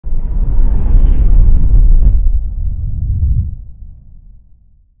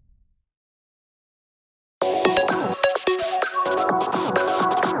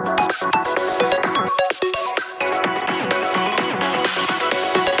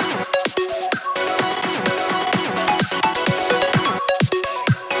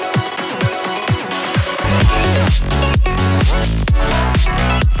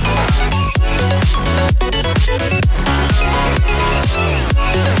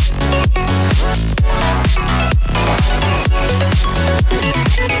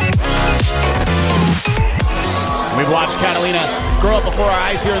Katalina grow up before our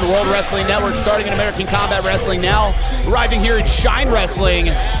eyes here in the World Wrestling Network, starting in American Combat Wrestling, now arriving here in Shine Wrestling,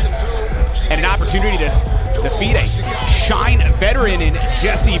 and an opportunity to defeat a Shine veteran in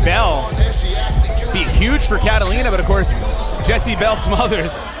Jessie Belle. Be huge for Katalina, but of course, Jessie Belle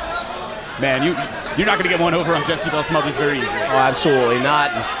Smothers. Man, you're not going to get one over on Jessie Belle Smothers very easily. Oh, absolutely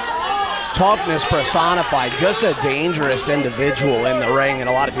not. Toughness personified, just a dangerous individual in the ring, and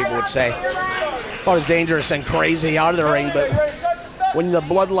a lot of people would say about as dangerous and crazy out of the ring, but when the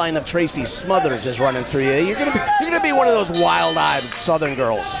bloodline of Tracy Smothers is running through you, you're gonna be one of those wild-eyed Southern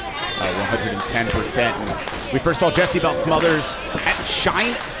girls. 110%. We first saw Jessie Belle Smothers at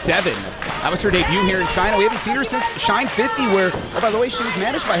Shine 7. That was her debut here in Shine. We haven't seen her since Shine 50, where, oh, by the way, she was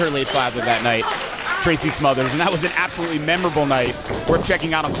managed by her late father that night, Tracy Smothers, and that was an absolutely memorable night. Worth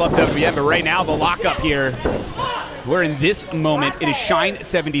checking out on Club WWN, but right now, the lockup here. We're in this moment. It is Shine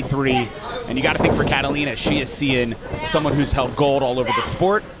 73, and you got to think for Katalina, she is seeing someone who's held gold all over the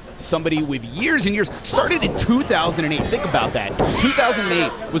sport, somebody with years and years. Started in 2008. Think about that.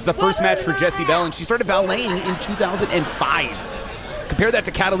 2008 was the first match for Jessie Belle, and she started valeting in 2005. Compare that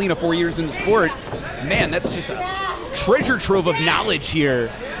to Katalina, 4 years in the sport. Man, that's just a treasure trove of knowledge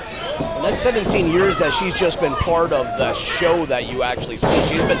here. And that's 17 years that she's just been part of the show that you actually see.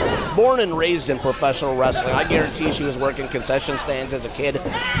 She's been born and raised in professional wrestling. I guarantee she was working concession stands as a kid,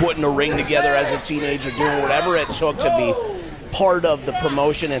 putting a ring together as a teenager, doing whatever it took to be part of the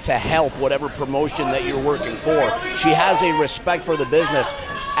promotion and to help whatever promotion that you're working for. She has a respect for the business,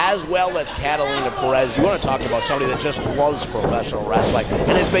 as well as Katalina Perez. You want to talk about somebody that just loves professional wrestling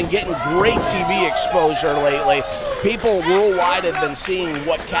and has been getting great TV exposure lately. People worldwide have been seeing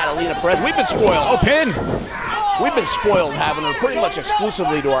what Katalina Perez, we've been spoiled. Oh, pin! We've been spoiled having her pretty much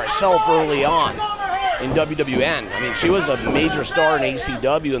exclusively to ourselves early on in WWN. I mean, she was a major star in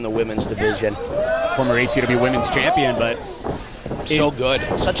ACW in the women's division. Former ACW women's champion, but so good.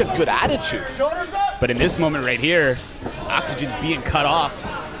 Such a good attitude. But in this moment right here, oxygen's being cut off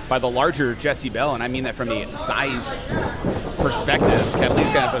by the larger Jessie Belle, and I mean that from a size perspective.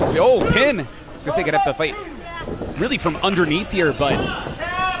 Catalina's gonna have to, oh, pin! I was gonna say, gonna have to fight really from underneath here, but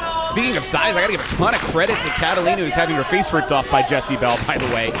speaking of size, I gotta give a ton of credit to Katalina, who's having her face ripped off by Jessie Belle, by the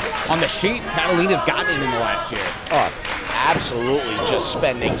way, on the shape Catalina's gotten in the last year. Oh, absolutely, just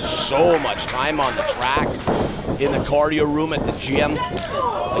spending so much time on the track, in the cardio room at the gym.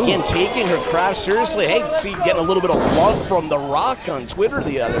 Again, taking her craft seriously. Hey, see, getting a little bit of love from The Rock on Twitter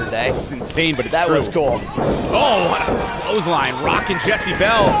the other day. It's insane, but it's that true. Was cool. Oh, what a clothesline. Rocking Jessie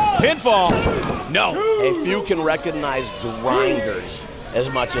Belle. Pinfall. No. Hey, few can recognize grinders as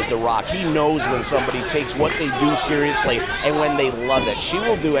much as The Rock. He knows when somebody takes what they do seriously and when they love it. She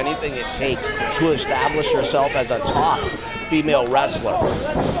will do anything it takes to establish herself as a top female wrestler.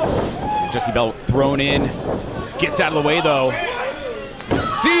 Jessie Belle thrown in. Gets out of the way, though.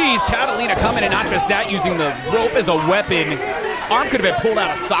 Sees Katalina coming, and not just that, using the rope as a weapon. Arm could have been pulled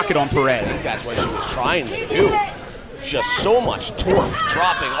out of socket on Perez. That's what she was trying to do. Just so much torque,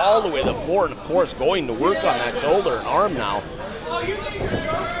 dropping all the way to the floor, and of course going to work on that shoulder and arm now.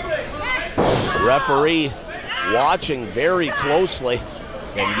 Referee watching very closely.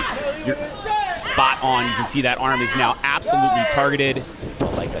 And you're spot on. You can see that arm is now absolutely targeted.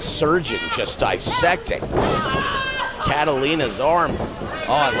 Like a surgeon just dissecting Katalina's arm.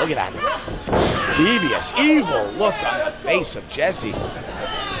 Oh, look at that devious, evil look on the face of Jessie.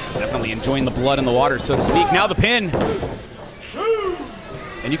 Definitely enjoying the blood in the water, so to speak. Now the pin.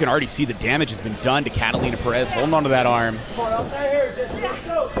 And you can already see the damage has been done to Katalina Perez. Holding on to that arm.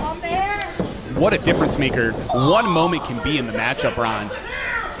 What a difference maker one moment can be in the matchup, Ron.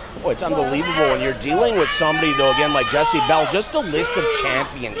 Oh, it's unbelievable when you're dealing with somebody, though, again, like Jessie Belle. Just the list of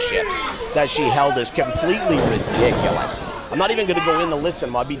championships that she held is completely ridiculous. I'm not even going to go in the list,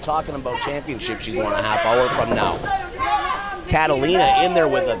 and I'll be talking about championships she's won a half hour from now. Catalina in there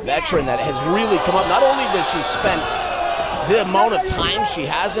with a veteran that has really come up. Not only does she spend the amount of time she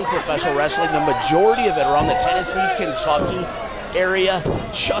has in professional wrestling, the majority of it around the Tennessee, Kentucky area,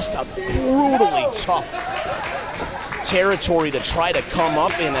 just a brutally tough territory to try to come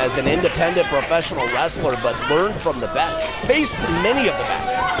up in as an independent professional wrestler, but learned from the best, faced many of the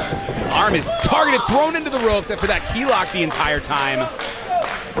best. Arm is targeted, thrown into the ropes after that key lock the entire time.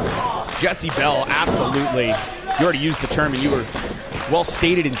 Jessie Belle, absolutely. You already used the term, and you were well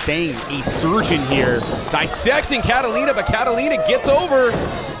stated in saying a surgeon here. Dissecting Katalina, but Katalina gets over.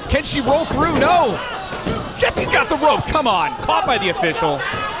 Can she roll through? No. Jessie's got the ropes, come on. Caught by the official.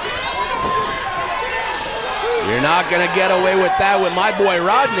 You're not going to get away with that with my boy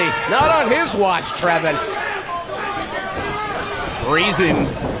Rodney. Not on his watch, Trevin. Brazen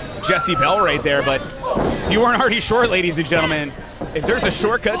Jessie Belle right there, but If you weren't already short, ladies and gentlemen, if there's a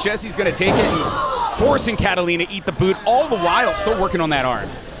shortcut, Jessie's going to take it, and forcing Katalina to eat the boot, all the while still working on that arm.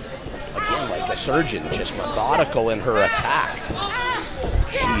 Again, like a surgeon, just methodical in her attack.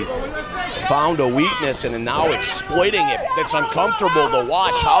 She found a weakness and is now exploiting it. It's uncomfortable to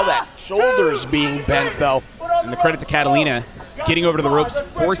watch how that shoulder is being bent, though. And the credit to Katalina, getting over to the ropes,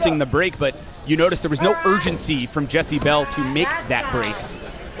 forcing the break, but you notice there was no urgency from Jessie Belle to make that break.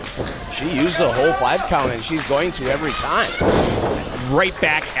 She used the whole 5 count, and she's going to every time. Right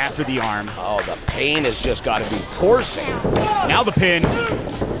back after the arm. Oh, the pain has just got to be coursing. Now the pin.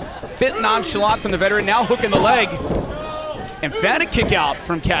 Bit nonchalant from the veteran, now hooking the leg. Emphatic kick out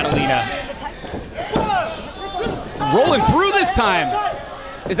from Katalina. Rolling through this time.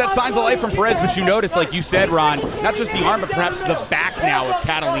 Is that signs of life from Perez? But you notice, like you said, Ron, not just the arm, but perhaps the back now of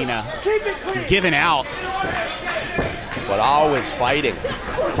Katalina giving out. But always fighting.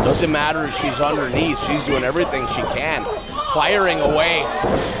 Doesn't matter if she's underneath. She's doing everything she can. Firing away.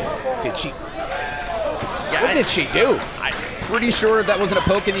 What did she do? I'm pretty sure that wasn't a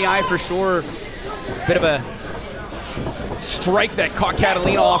poke in the eye for sure. Bit of a strike that caught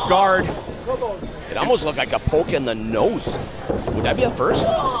Katalina off guard. It almost looked like a poke in the nose. Would that be a first?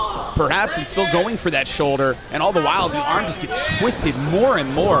 Perhaps, and still going for that shoulder, and all the while the arm just gets twisted more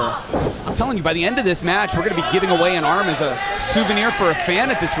and more. I'm telling you, by the end of this match, we're going to be giving away an arm as a souvenir for a fan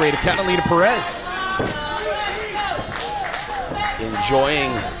at this rate of Katalina Perez.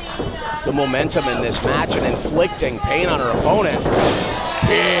 Enjoying the momentum in this match and inflicting pain on her opponent.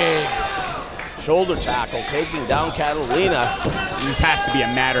 Big shoulder tackle, taking down Katalina. This has to be a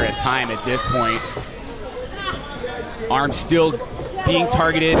matter of time at this point. Arm still being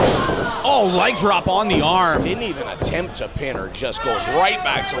targeted. Oh, leg drop on the arm. Didn't even attempt to pin her, just goes right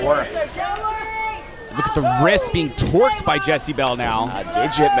back to work. Look at the wrist being torqued by Jessie Belle now.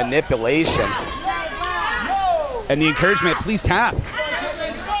 Digit manipulation. And the encouragement, please tap.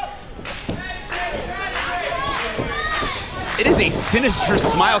 It is a sinister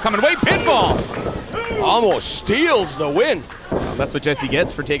smile coming. Wait, pinfall! Almost steals the win. Well, that's what Jessie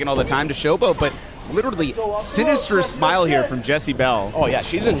gets for taking all the time to showboat, but literally sinister smile here from Jessie Belle. Oh yeah,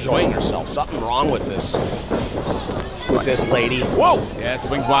 she's enjoying herself. Something wrong with this lady. Whoa! Yeah,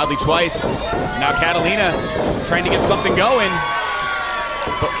 swings wildly twice. Now Katalina trying to get something going,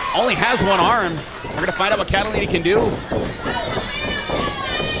 but only has one arm. We're gonna find out what Katalina can do.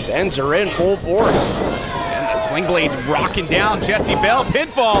 Sends her in full force. And the sling blade rocking down Jessie Belle.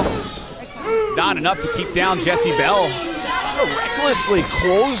 Pinfall. Not enough to keep down Jessie Belle. Recklessly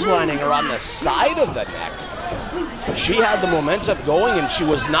clotheslining her on the side of the neck. She had the momentum going, and she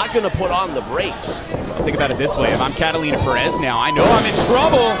was not going to put on the brakes. Think about it this way. If I'm Katalina Perez now, I know I'm in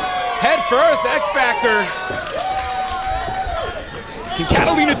trouble. Head first, X Factor. Can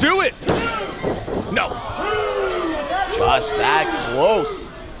Katalina do it? No. Just that close.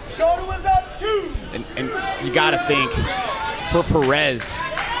 And you got to think, for Perez,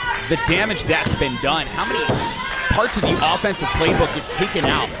 the damage that's been done, how many parts of the offensive playbook get taken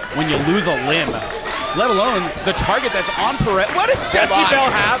out when you lose a limb, let alone the target that's on Perez. What does Jessie Belle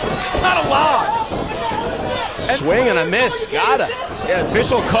have? She's got a lock. Swing and a miss, gotta. Yeah,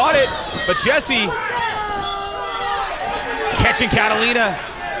 official caught it, but Jessie catching Katalina.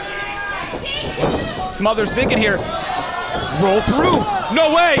 What's Smothers thinking here? Roll through,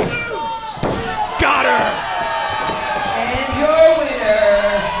 no way. Got her. And your winner,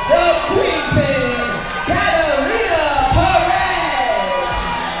 the Queen Pin, Katalina Perez.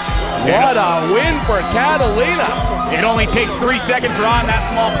 What a win for Katalina. It only takes 3 seconds, Ron, that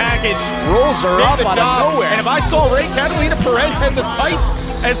small package. Rolls her up out of nowhere. And if I saw right, Katalina Perez had the tights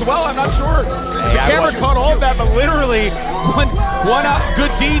as well. I'm not sure the camera caught all of that, but literally one out, good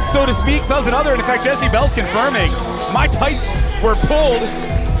deed, so to speak, does another. And in fact, Jessie Belle's confirming my tights were pulled.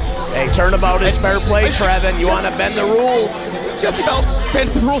 Hey, turnabout is fair play, Trevin. You want to bend the rules. Jessie Belle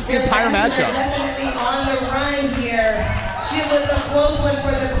bent the rules the entire matchup. Definitely on the run here. She was a close one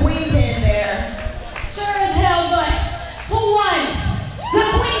for the Queen Pin there. Sure as hell, but who won? The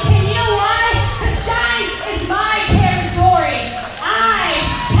Queen Pin. You know why? The shine is my territory. I,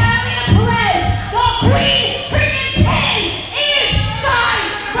 Katalina Perez, the Queen freaking Pin, is Shine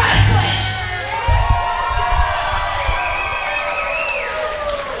Wrestling.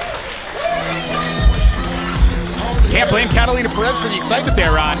 Can't blame Katalina Perez for the excitement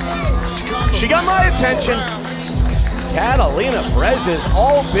there, Ron. She got my attention. Katalina Perez is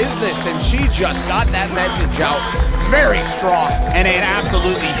all business, and she just got that message out very strong. And an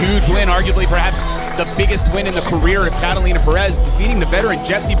absolutely huge win, arguably perhaps the biggest win in the career of Katalina Perez, defeating the veteran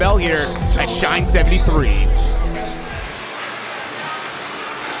Jessie Belle here at Shine 73.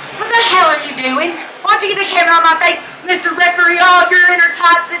 What the hell are you doing? Watch don't you get the camera on my face? Mr. Referee, oh, you're in her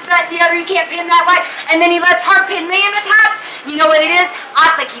tights, this, that, and the other, you can't pin that way. And then he lets her pin me in the tights. You know what it is?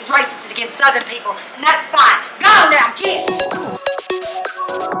 I think he's racist against Southern people, and that's fine. Go now, get.